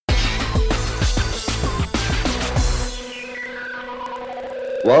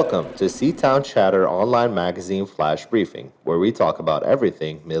Welcome to Seatown Chatter Online Magazine Flash Briefing, where we talk about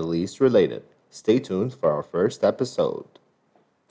everything Middle East related. Stay tuned for our first episode.